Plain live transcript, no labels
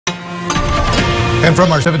And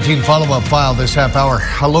from our 17 follow-up file this half hour,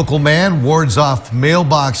 a local man wards off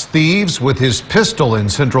mailbox thieves with his pistol in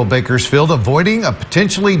central Bakersfield, avoiding a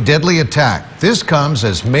potentially deadly attack. This comes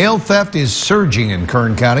as mail theft is surging in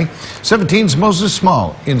Kern County. 17's Moses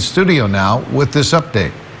Small in studio now with this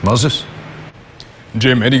update. Moses?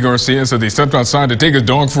 Jim, Eddie Garcia said he stepped outside to take his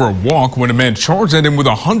dog for a walk when a man charged at him with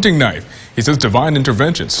a hunting knife. He says divine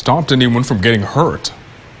intervention stopped anyone from getting hurt.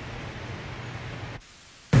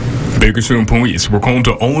 Bakersfield police were called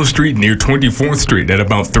to Olive Street near 24th Street at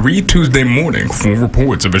about 3 Tuesday morning for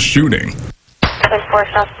reports of a shooting. 4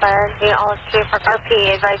 shots fired near Olive Street for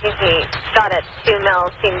RP advising he shot at 2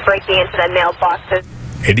 males seen breaking into the mailboxes.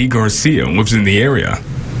 Eddie Garcia lives in the area.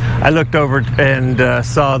 I looked over and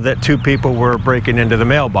saw that 2 people were breaking into the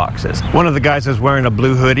mailboxes. One of the guys was wearing a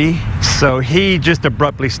blue hoodie, so he just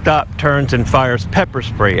abruptly stopped, turns, and fires pepper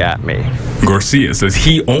spray at me. Garcia says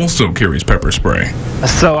he also carries pepper spray.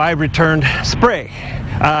 So I returned spray.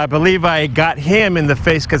 I believe I got him in the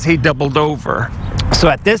face because he doubled over. So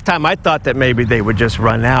at this time, I thought that maybe they would just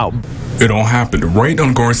run out. It all happened right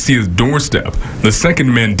on Garcia's doorstep. The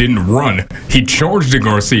second man didn't run. He charged at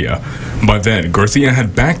Garcia. By then, Garcia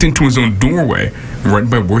had backed into his own doorway, right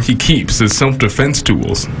by where he keeps his self-defense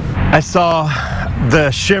tools. I saw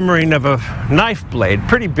the shimmering of a knife blade,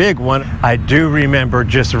 pretty big one. I do remember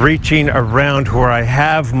just reaching around where I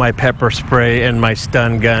have my pepper spray and my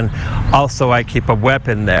stun gun. Also, I keep a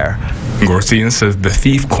weapon there. Garcia says the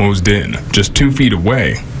thief closed in, just 2 feet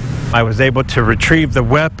away. I was able to retrieve the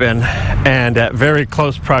weapon and at very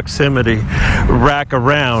close proximity rack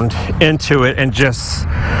around into it and just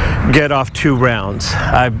get off 2 rounds.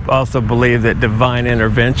 I also believe that divine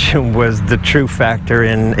intervention was the true factor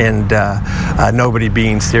in nobody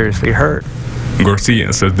being seriously hurt.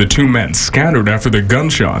 Garcia says the 2 men scattered after the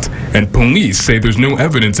gunshots, and police say there's no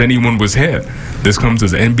evidence anyone was hit. This comes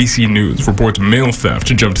as NBC News reports mail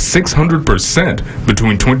theft jumped 600%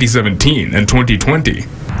 between 2017 and 2020.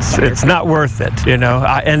 It's not worth it, you know,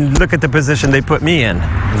 and look at the position they put me in.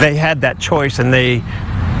 They had that choice and they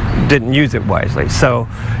didn't use it wisely. So,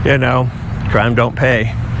 you know, crime don't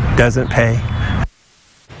pay, doesn't pay.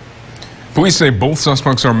 Police say both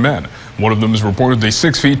suspects are men. One of them is reportedly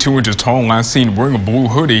 6 feet 2 inches tall, last seen wearing a blue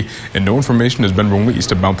hoodie, and no information has been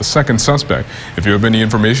released about the second suspect. If you have any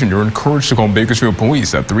information, you're encouraged to call Bakersfield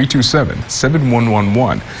Police at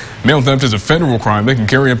 327-7111. Mail theft is a federal crime that can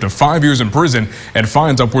carry up to 5 years in prison and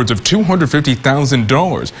fines upwards of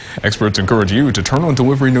 $250,000. Experts encourage you to turn on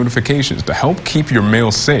delivery notifications to help keep your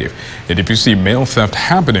mail safe. And if you see mail theft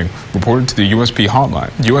happening, report it to the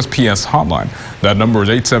USPS hotline. That number is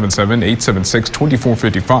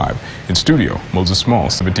 877-876-2455. In studio, Moses Small,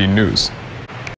 17 News.